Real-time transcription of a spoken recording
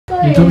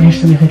Ja, du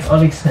hast mich jetzt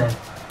alle gesehen.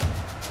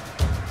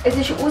 Es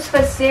ist aus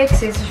Versehen,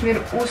 es ist mir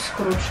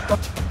ausgerutscht.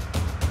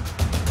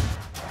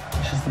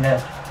 Ist das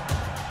leer?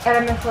 Er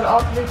hat mich voll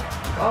angerufen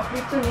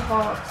und ich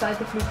habe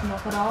gesagt, ich fliege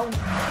nachher an.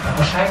 Ja,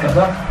 wahrscheinlich,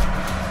 oder?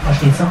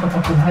 Hast du die Sachen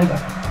packen und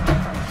heimgehen?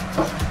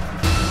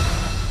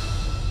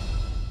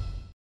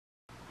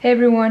 Hey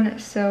everyone,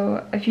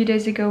 so a few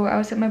days ago I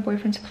was at my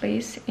boyfriend's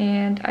place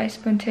and I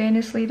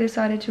spontaneously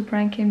decided to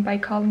prank him by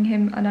calling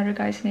him another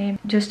guy's name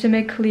just to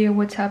make clear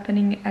what's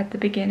happening at the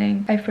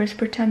beginning. I first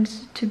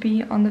pretended to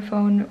be on the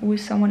phone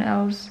with someone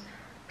else,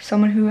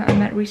 someone who I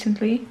met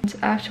recently. And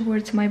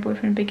afterwards my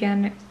boyfriend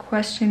began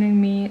questioning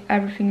me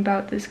everything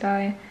about this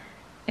guy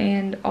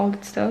and all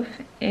that stuff,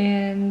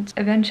 and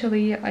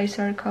eventually I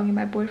started calling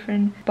my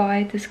boyfriend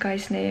by this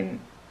guy's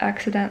name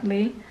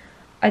accidentally.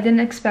 I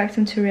didn't expect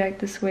him to react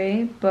this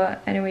way,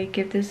 but anyway,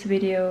 give this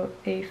video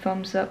a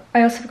thumbs up.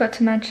 I also forgot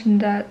to mention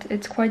that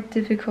it's quite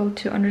difficult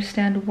to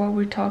understand what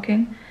we're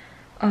talking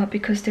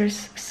because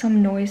there's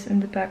some noise in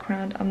the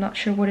background. I'm not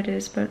sure what it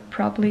is, but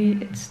probably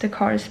it's the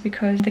cars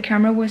because the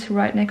camera was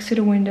right next to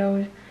the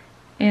window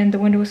and the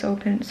window was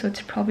open, so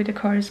it's probably the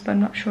cars, but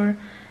I'm not sure.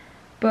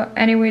 But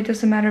anyway, it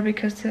doesn't matter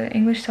because the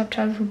English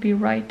subtitles will be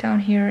right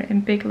down here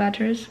in big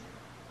letters.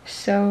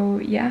 So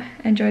yeah,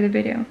 enjoy the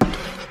video.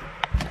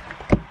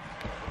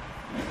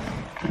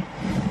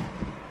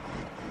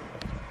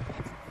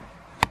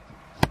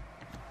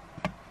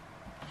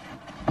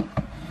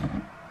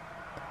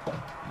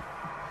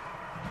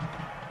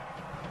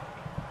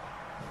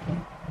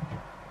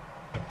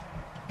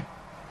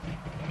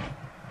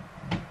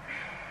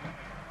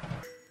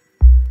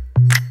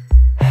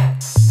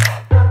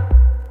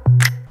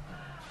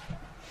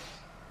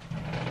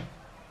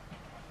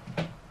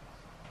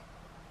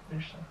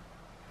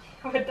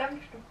 Aber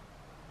denkst du?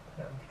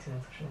 Ja, die sehen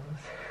nicht so schön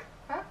aus.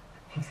 Hä?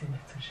 Die sehen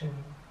nicht so schön aus.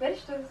 Wer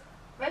ist das?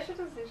 Weißt du,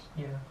 das ist?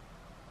 Ja.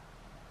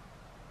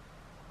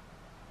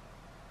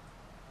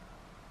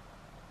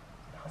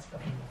 Ich kann es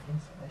glaube ich nicht auf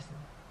Insta, weißt du?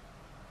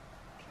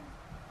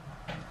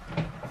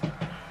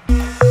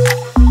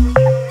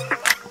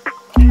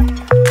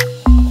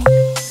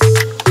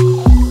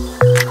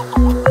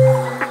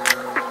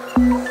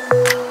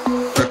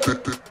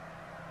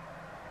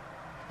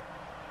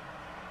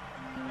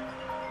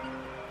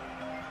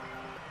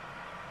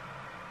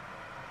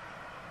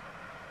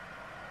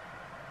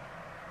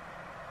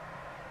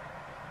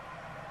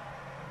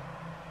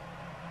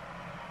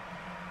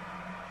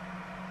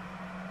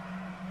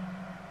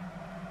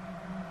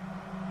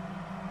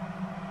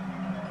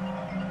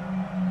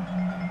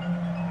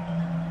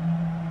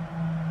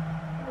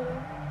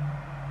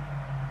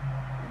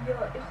 Ja,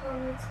 ich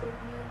kann jetzt gut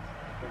nicht.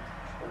 Ich bin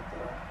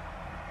später.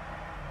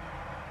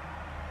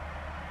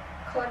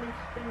 Klar,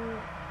 ich bin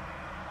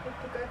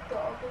gerade da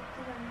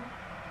arbeiten.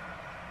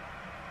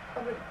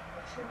 Aber ich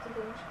schreibe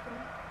dir nicht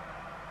kommen.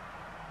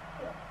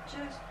 Ja,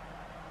 tschüss.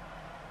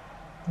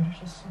 Wer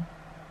ist das so?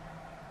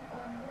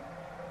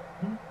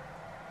 Hm?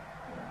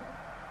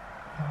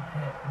 Ja,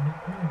 hä, mit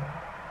mir.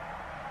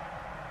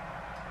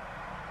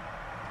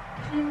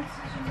 Ich nehme jetzt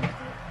nicht.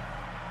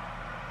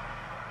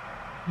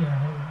 Ja,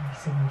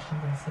 wieso musst du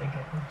das sagen?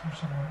 Du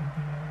schaust wie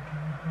die Leute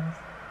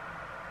hast.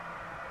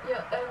 Ja,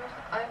 er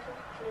macht einfach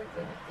blöd,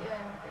 wenn ich die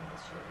Heim bin, das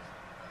ist schwierig.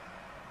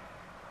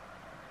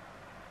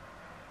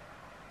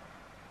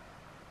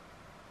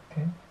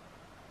 Okay.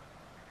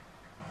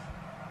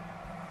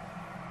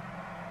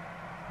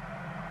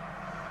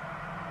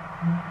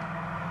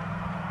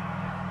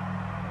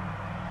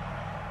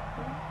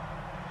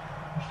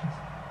 Was ist das?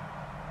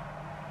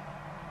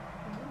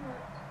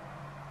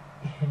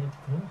 Ja,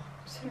 doch.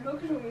 So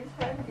logisch um mein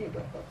Handy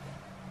überhaupt.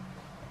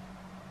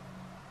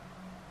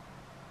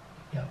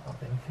 Ja, aber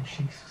dann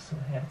verschickst du so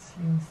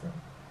Herzchen und so.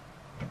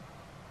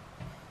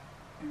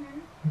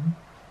 Mhm.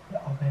 Ja,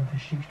 aber dann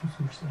verschickst du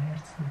so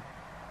Herzchen.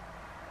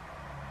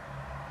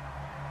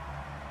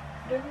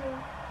 Ja. Ja,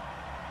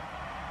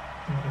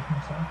 ich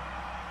muss auch.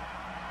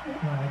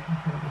 Nein,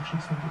 eigentlich nicht. Ich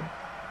schick's von dir.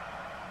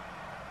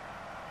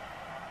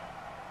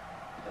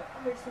 Ja,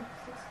 aber ich sag,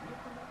 das ist nicht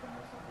von der du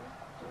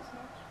das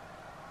machst.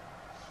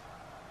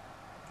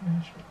 Ja,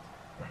 ist gut.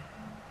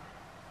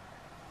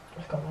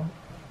 Ich kann mal.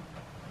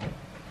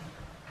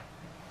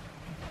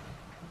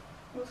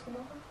 Was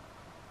machen?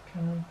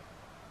 Keine Ahnung.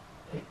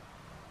 Hey.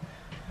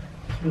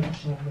 Ich will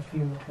wahrscheinlich noch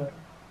viel nachher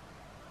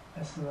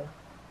essen.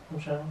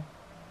 Musst du auch?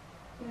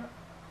 Ja.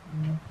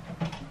 Ja.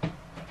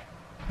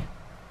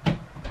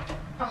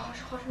 Ach,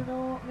 kannst du mir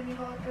noch meine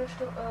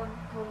Haarbürste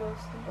holen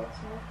aus dem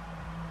Badzimmer?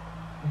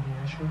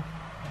 Ja, ist gut.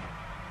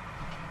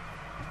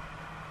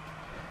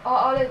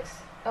 Ah,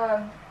 Alex,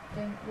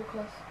 den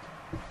Lukas.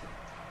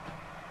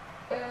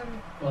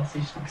 Was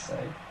hast du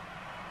gesagt?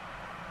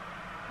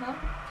 Hä?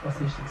 Was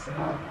hast du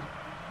gesagt?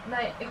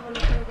 Nein, ich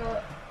wollte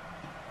nur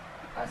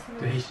essen.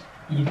 Du hast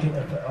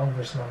irgendjemand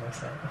anderes noch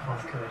gesagt. Ich habe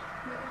es gehört.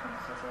 Ja, ich kann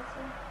es so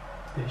sagen.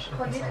 Du hast Kann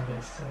etwas ich?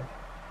 anderes gesagt.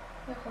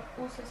 Ja, ich habe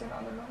aus Versehen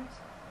anderen Namen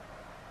gesagt.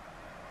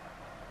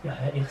 Ja,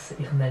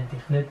 ich nenne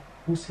dich nicht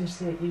aus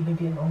Versehen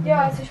irgendwie einen anderen.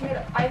 Ja, es ist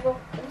mir einfach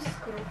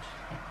ausgerutscht.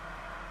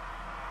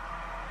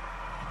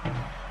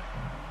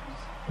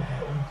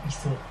 Ich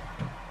so,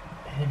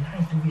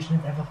 nein, du willst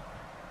nicht einfach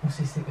aus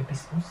Versehen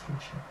etwas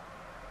ausrutschen.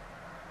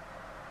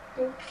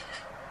 Du?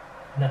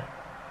 Nein.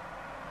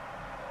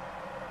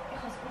 Ich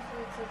habe es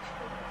ausgerechnet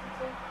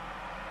gespielt.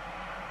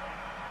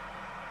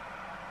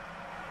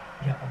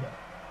 Ja, aber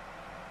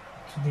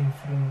zu dem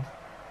Freund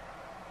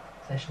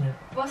sagst du nicht,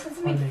 Was hat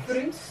es mit Alex.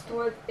 Freunden zu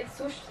tun? Jetzt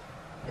sonst,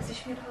 es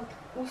ist mir halt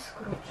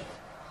ausgerutscht.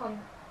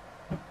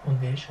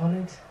 und wer ist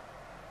Alex?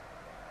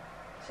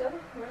 Ist ja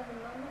nicht mehr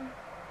ein Name.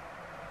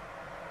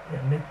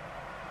 Ja, nicht.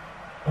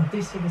 Und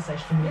deswegen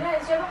sagst du mir, Ja,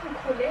 es ist einfach ein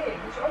Kollege,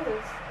 das ist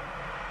alles.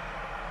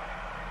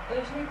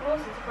 Er ist nicht groß,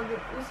 ich habe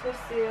den aus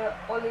Versehen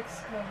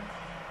Alex genannt.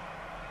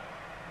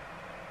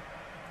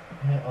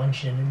 ja,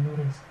 anscheinend nur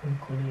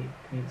ein Kollege,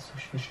 weil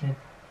sonst wirst du nicht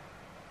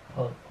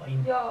halt bei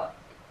ihm Ja,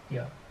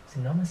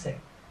 seinen Namen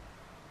sagen.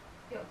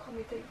 ja, kann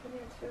mit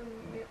telefonieren,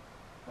 wir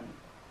haben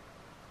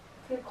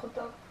viel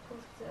Kontakt,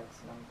 positiv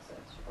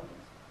zusammengesetzt, das ist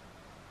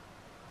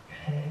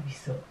alles. Hä,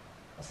 wieso?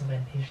 Also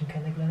wenn hast du ihn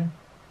kennengelernt?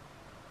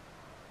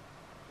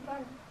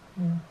 Nein.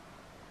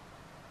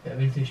 Ja. Ja,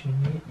 weil du hast mir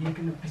nie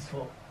irgendetwas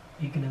von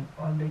irgendeinem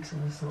Alex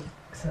oder so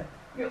gesagt.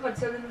 Ja, ich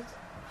erzähle nicht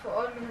von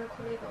all meinen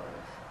Kollegen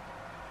alles.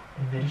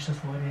 Und wer ist das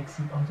vorher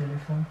gewesen am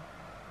Telefon?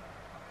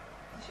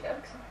 Das war er.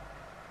 Gewesen.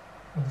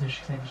 Und du hast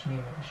gesagt, das ist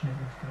niemand, das ist nicht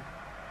wichtig.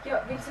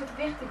 Ja, weil es nicht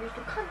wichtig ist,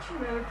 du kannst ihn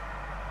nicht.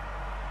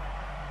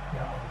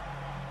 Ja, aber...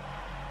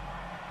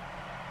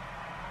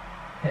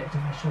 Hey, du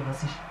weißt schon,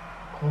 das ist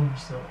komisch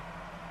so.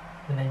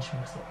 Dann nennst du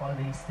mich so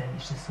Alex, dann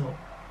ist es so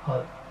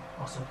halt,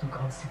 als ob du die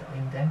ganze Zeit an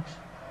ihn denkst.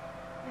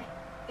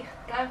 Ich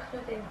denke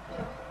nicht, ich bin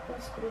einfach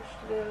ausgerutscht,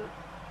 weil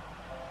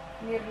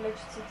wir in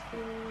letzter Zeit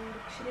viel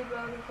geschrieben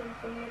haben,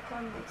 telefoniert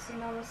haben, ich seinen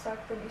Namen sage,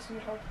 dann ist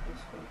mir halt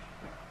ausgerutscht.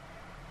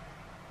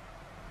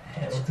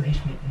 Hey, und du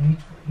hast mir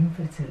nichts von ihm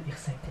erzählt, ich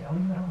sag dir auch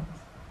immer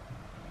alles.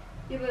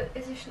 Ja, aber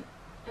es ist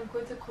ein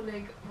guter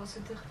Kollege, der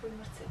sich viel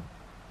erzählt.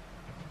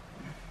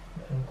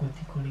 Ein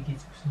guter Kollege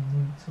jetzt aus dem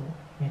Nichts so,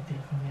 wir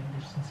telefonieren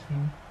letztens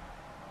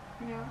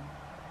viel. Ja.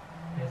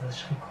 Ja, das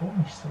ist ein bisschen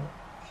komisch so.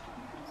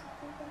 Stimmt, das ist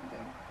gut an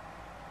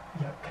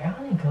dem. Ja, keine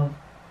Ahnung, halt.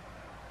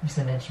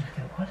 Wieso nennst du mich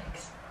denn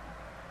Alex?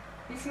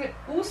 Weil es mir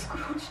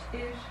ausgerutscht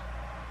ist.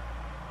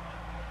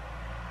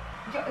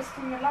 Ja, es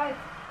tut mir leid.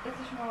 Es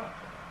ist mal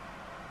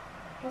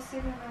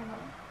passiert in meinem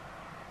Namen.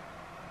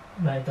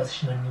 Nein, das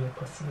ist noch nie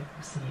passiert,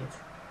 außer jetzt.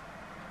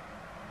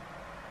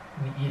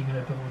 Mit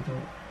irgendjemandem, wo du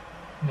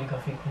mega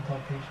viel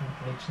Kontakt hast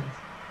und letztens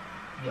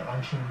ja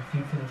anscheinend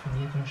viel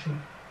telefoniert und schreibt.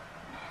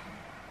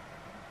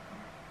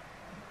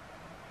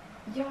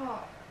 Ja,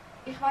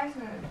 ich weiß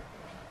nicht.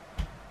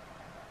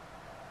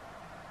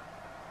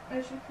 Er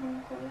ist nicht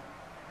mein Kollege.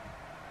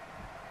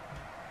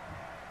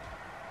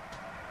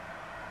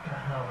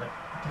 Genau, aber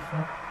what the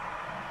fuck?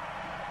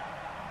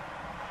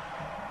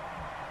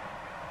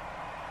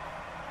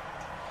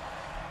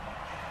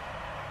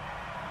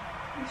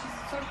 Ist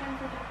es so schlimm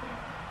für dich?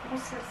 Ich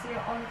muss ja sehr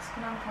Alex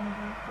genannt haben,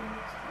 weil ich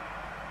benutzt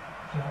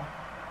habe.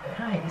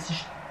 Ja, nein, es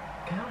ist,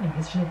 keine Ahnung,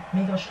 es ist nicht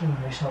mega schlimm,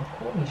 es ist halt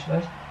komisch,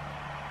 weißt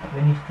du?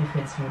 Wenn ich dich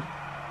jetzt würde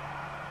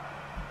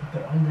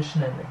jemand anders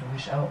nennen, du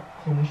wirst auch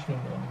komisch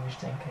finden und du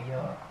wirst denken,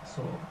 ja,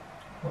 so,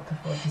 what the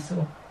fuck,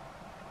 wieso?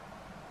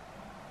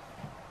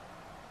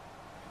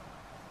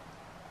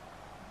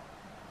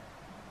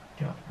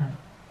 Ja,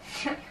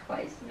 Ja, ich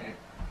weiß nicht.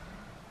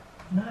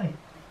 nein.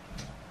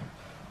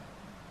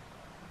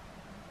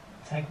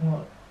 Zeig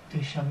mal, du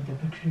hast ja mit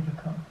jemandem geschrieben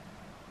gehabt.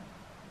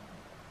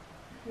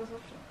 Was hast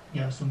du?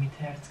 Ja, so mit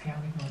Herz, keine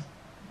Ahnung was.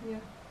 Ja.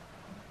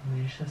 Und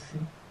wie ist das so?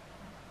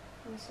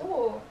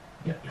 Wieso?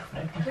 Ja, ich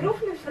frage dich. Hör auf,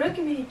 mir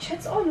fragen, wie ich die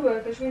Chats anschaue.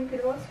 Das ist wie ein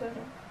Privatsphäre.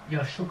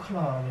 Ja, schon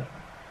klar, aber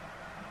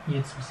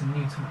jetzt aus dem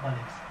Nichts zum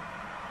Alex.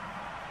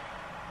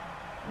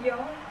 Ja.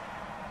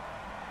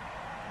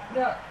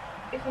 Ja,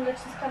 ich habe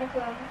letztens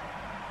kennengelernt.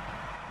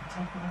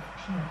 Zeig mir einfach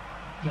schnell.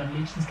 Ja,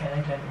 letztens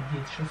kennengelernt und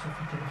jetzt schon so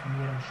viel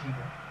telefonieren und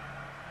schreiben.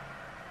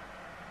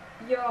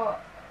 Ja,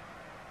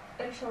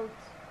 er ist halt.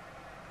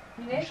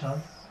 Wie Ist nicht?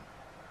 halt.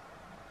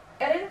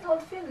 Er redet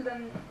halt viel,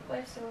 dann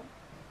weißt du.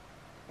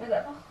 Er hat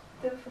einfach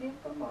telefoniert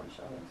normal, ist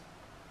alles.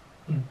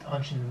 Und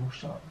anscheinend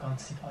musst du die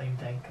ganze Zeit an ihm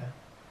denken.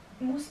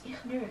 Muss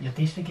ich nicht. Ja,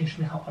 deswegen hast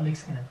du mich auch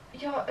Alex genannt.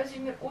 Ja, es ist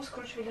mir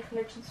ausgerutscht, weil ich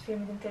letztens viel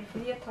mit ihm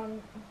telefoniert habe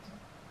und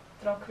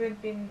daran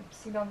gewöhnt bin,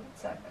 seinen Namen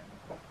zu sagen.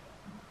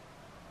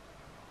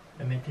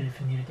 Ja, wir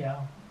telefonieren ja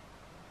auch.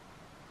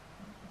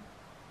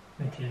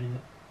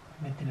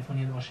 Wir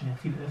telefonieren wahrscheinlich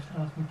viel öfter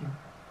als mit ihm.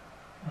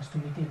 Als du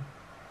mit ihm.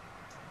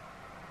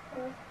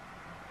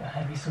 Ja,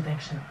 hey, wieso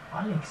denkst du denn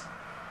Alex?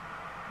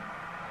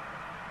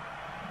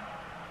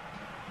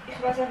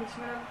 Ich weiß auch nicht, es ist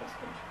mir einfach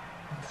ausgerutscht.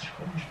 Das ist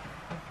komisch.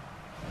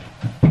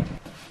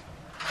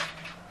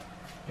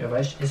 Ja,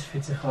 weißt du, es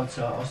fühlt sich halt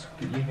so an, als ob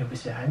du irgendwie ein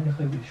bisschen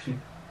heimlicher bist. Weil,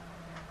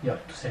 ja,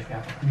 du sagst mir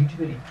einfach nichts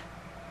über ihn.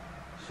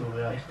 So,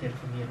 ja, ich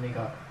telefoniere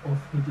mega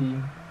oft mit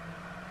ihm.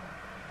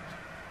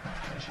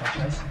 Das ist halt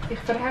scheiße. Ich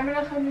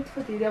verheimliche nicht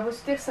von dir, aber was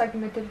ich dir sage,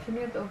 wir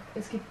telefonieren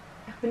oft.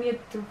 Ich bin nie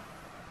darauf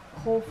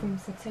gekommen, von ihm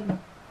zu erzählen.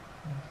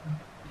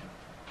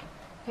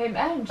 Hey, im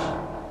Ernst?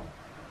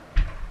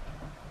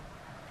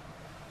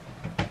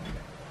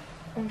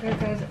 Okay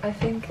guys, I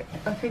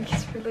think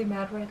he's really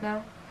mad right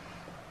now.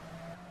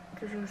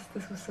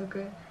 This was so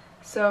good.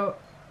 So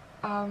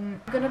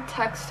I'm gonna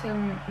text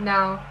him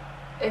now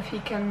if he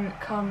can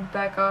come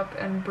back up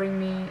and bring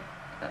me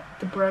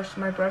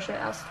my brush I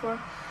asked for.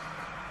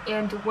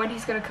 And when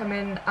he's gonna come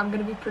in, I'm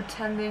gonna be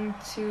pretending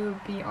to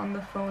be on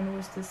the phone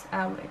with this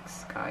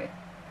Alex guy.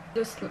 He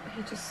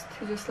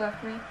just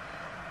left me.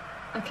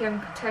 Okay,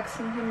 I'm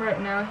texting him right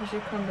now. He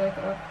should come back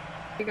up.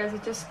 You guys, I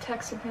just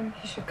texted him.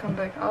 He should come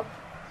back up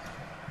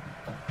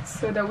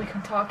so that we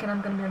can talk. And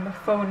I'm gonna be on the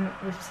phone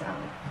with this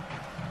Alex.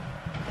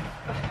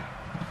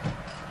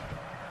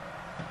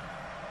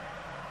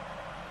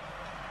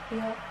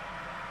 Ja.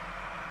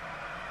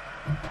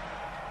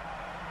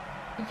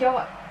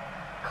 Ja,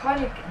 kann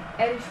ich.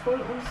 Ist voll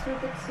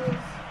unzufrieden.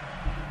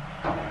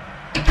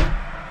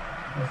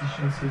 Was ist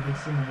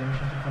unzufrieden mit dem ich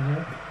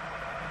telefoniert?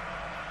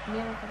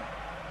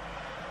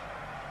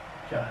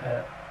 Ja,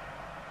 Ja,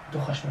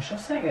 du kannst mir schon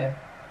sagen.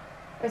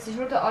 es ist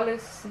nur der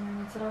Alex,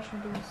 jetzt rasch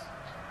mit uns.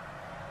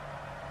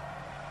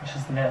 Ist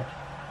das nicht?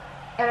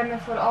 Er hat mir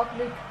voll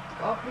angerufen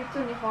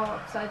und ich habe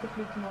gesagt, ich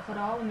rufe nachher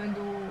an. Und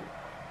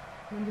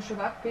wenn du schon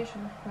weg bist,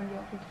 dann kann ich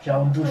anrufen. Ja,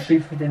 und du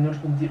schreibst mir dann nur,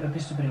 um dir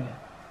etwas zu bringen?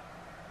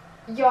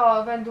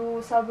 Ja, wenn du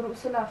selber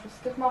rausläufst,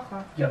 was soll ich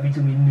machen? Ja, wie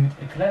du mir nichts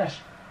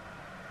erklärst.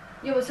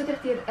 Ja, was soll ich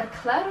dir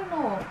erklären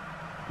noch?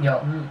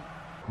 Ja,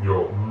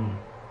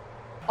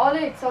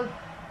 Alex, halt.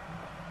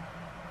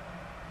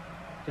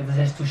 Ja, das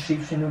heisst, du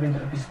schreibst mir nur, wenn du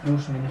etwas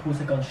brauchst und wenn ich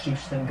rausgehe,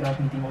 schreibst du dann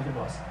gerade mit ihm oder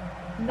was?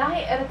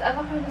 Nein, er hat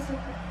einfach nur gesagt,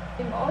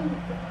 im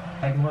Anrufen.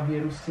 Zeig mal, wie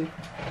er aussieht.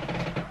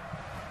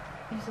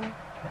 Wieso? Ja,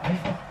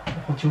 einfach.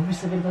 Ich will schon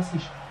wissen, wer das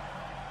ist.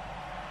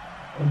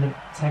 Oder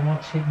zeig mal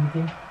Chat mit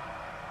ihm.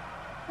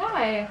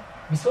 Nein,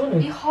 Wieso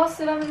nicht? ich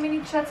hasse, wenn man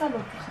meine Chats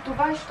anschaut. Du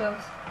weißt das.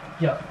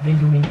 Ja, wenn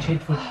du meinen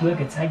Chat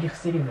schauen, zeige ich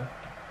es dir immer.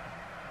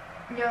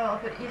 Ja,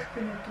 aber ich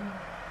bin nicht du.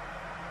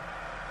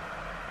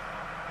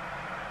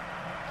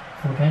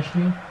 Wo kennst du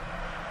ihn?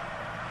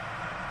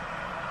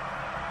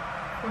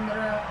 Von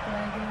einer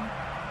Kollegin.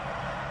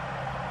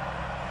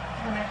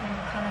 Ich habe ihn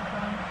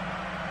kennengelernt.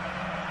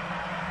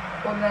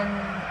 Und wenn...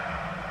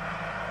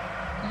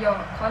 Ja,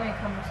 kann ich,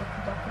 haben wir so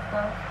Kontakt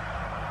aufgebaut.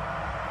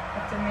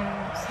 Hat er mir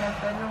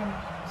Snap wollen und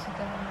sind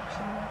dann noch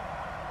geschrieben.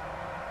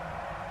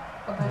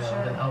 Aber Ja,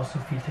 und dann auch so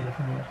viel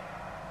telefoniert.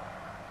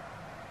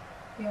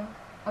 Ja,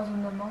 also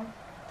normal.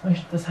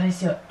 Weißt du, das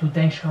heisst ja, du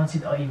denkst die ganze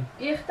Zeit an ihn.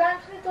 Ich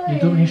denke nicht an Ja, ihn.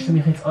 darum hast du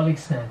mich jetzt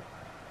Alex genannt.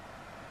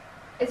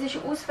 Es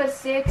war aus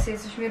Versehen, es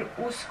ist mir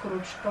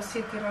ausgerutscht.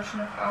 Passiert dir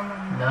wahrscheinlich auch noch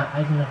nie. Nein,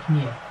 eigentlich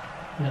nie.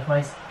 Und ich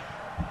weiss...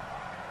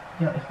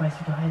 Ja, ich weiss,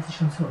 wie du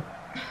heisst und so.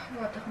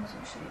 Warte, ich muss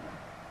ihm schreiben.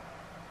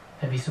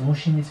 Ja, wieso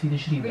musst du ihn jetzt wieder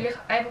schreiben? Weil ich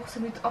einfach so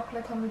nicht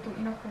abgelehnt habe, wie du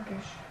reingekommen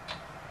bist.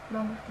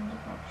 Lass mich dann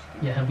doch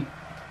abschreiben. Ja, wie...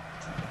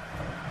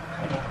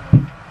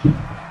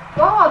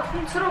 Warte,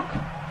 komm zurück!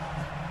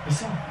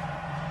 Wieso?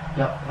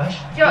 Ja, weißt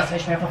du, Ja. das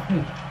sagst du einfach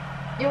nicht.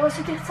 Ja, was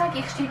soll ich sagen?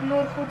 Ich steige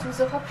nur kurz, was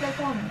ich abgelehnt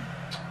habe.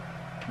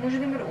 Du musst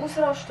nicht immer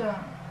ausrasten.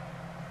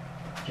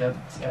 Ja,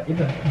 eben,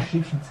 du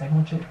schreibst und sag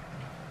mal Chat.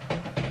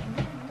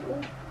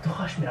 Du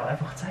kannst mir auch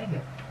einfach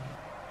zeigen.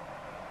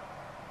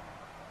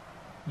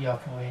 Ja,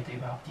 woher hat er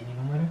überhaupt deine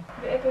Nummer?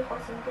 Ja, eben, ich kann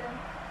es ihm geben.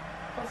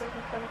 Also ich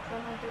mich gerne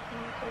Tran habe, dort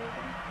meine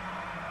Kollegin.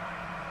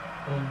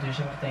 Und du hast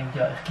einfach gedacht,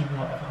 ja, ich gebe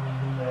ihm einfach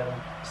meine Nummer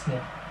und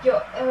Snap. Ja,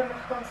 er hat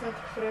mich ganz nett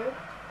gefragt.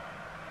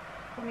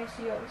 Und ich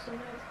so, ja, wieso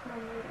nicht? Ich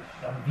meine, er ist...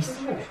 Ja, aber wisst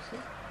ihr hübsch nicht?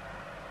 gewesen.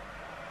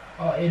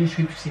 Ah, er ist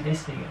hübsch gewesen,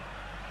 deswegen.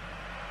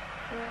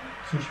 Ja.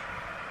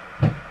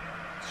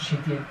 Sonst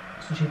hätte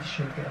ich es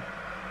nicht gegeben.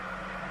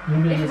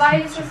 Nur weil Ich es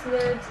weiß hübsch es ist.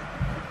 nicht.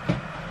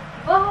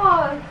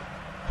 Was?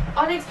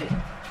 Alex,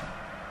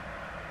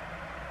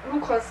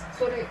 Lukas,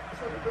 sorry,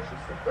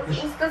 das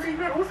ist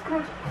mir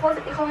ausgerutscht.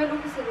 Ich habe ja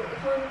Lukas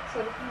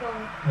gesagt, komm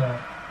da. Ja.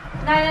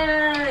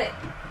 Nein.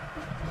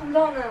 Komm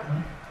da.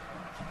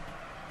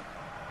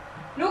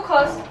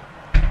 Lukas!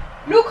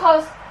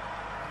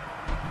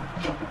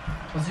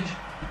 Was ist?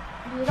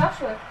 Du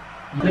darfst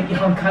weg. Ich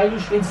habe keine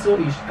Lust, wenn es so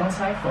ist.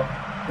 Ganz einfach.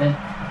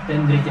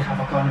 Dann rede ich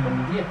einfach gar nicht mehr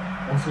mit dir.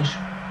 Und sonst,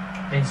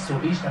 wenn es so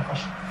ist, dann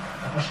kannst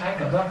du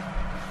heimgehen, oder?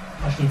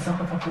 Kannst du die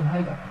Sachen einfach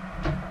heimgehen.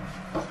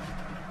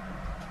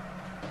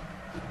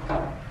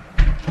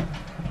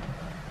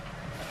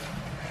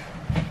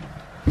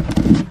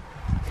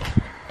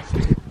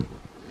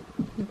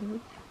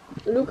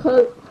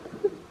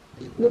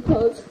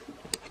 Lukas.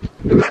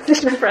 Das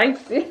ist ein Prank.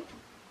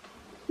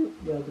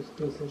 Ja, das hast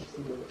du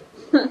gesehen.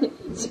 Nein,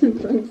 es ist ein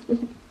Prank.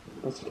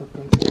 Was ist das?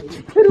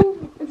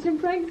 Warum? Es ist ein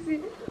Prank.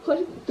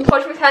 Du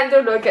kannst mit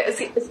Händen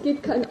schauen. Es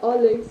gibt keinen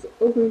Alex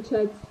auf dem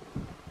Chat.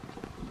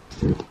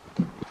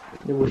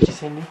 Ja, wo ist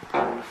das Handy?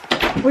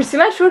 Willst du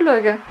mal Schuhe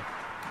schauen?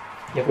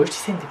 Ja, wo ist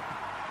das Handy?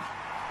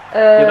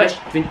 Ja, weißt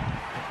du, wenn...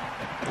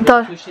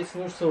 Da. Du bist jetzt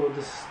nur so,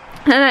 das...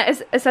 Nein,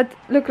 es hat...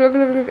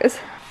 Schau.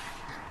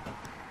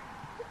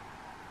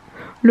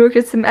 Schau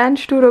jetzt im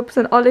Ernst durch, ob es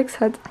einen Alex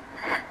hat.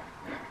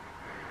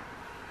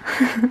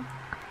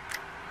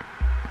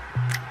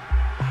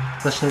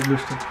 Das ist nicht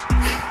lustig.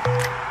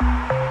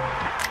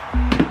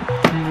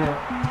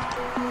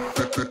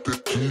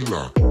 Ja.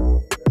 Insatgram.